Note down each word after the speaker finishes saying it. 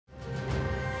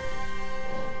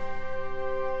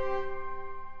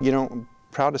You know, I'm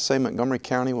proud to say Montgomery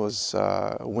County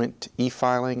went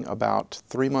e-filing about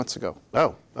 3 months ago.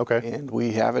 Oh, okay. And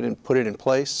we have it and put it in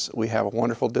place. We have a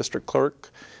wonderful district clerk,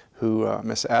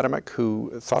 Miss Adamick,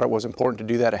 who thought it was important to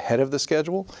do that ahead of the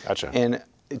schedule. Gotcha. And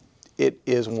it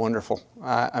is wonderful.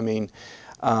 I mean,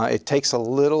 it takes there's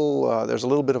a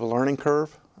little bit of a learning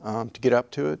curve to get up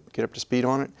to it, get up to speed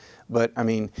on it. But I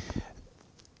mean,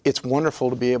 it's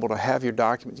wonderful to be able to have your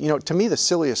documents. You know, to me, the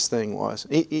silliest thing was,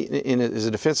 as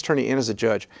a defense attorney and as a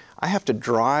judge, I have to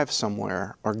drive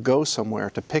somewhere or go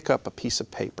somewhere to pick up a piece of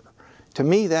paper. To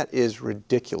me, that is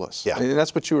ridiculous. Yeah. And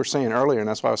that's what you were saying earlier, and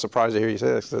that's why I was surprised to hear you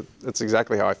say this. That's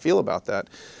exactly how I feel about that.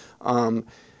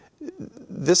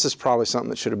 This is probably something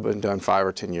that should have been done 5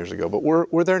 or 10 years ago, but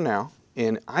we're there now.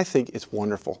 And I think it's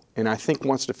wonderful. And I think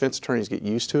once defense attorneys get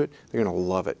used to it, they're going to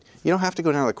love it. You don't have to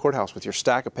go down to the courthouse with your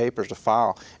stack of papers to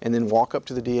file and then walk up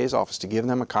to the DA's office to give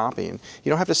them a copy. And you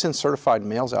don't have to send certified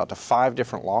mails out to 5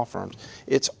 different law firms.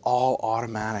 It's all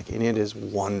automatic, and it is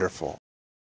wonderful.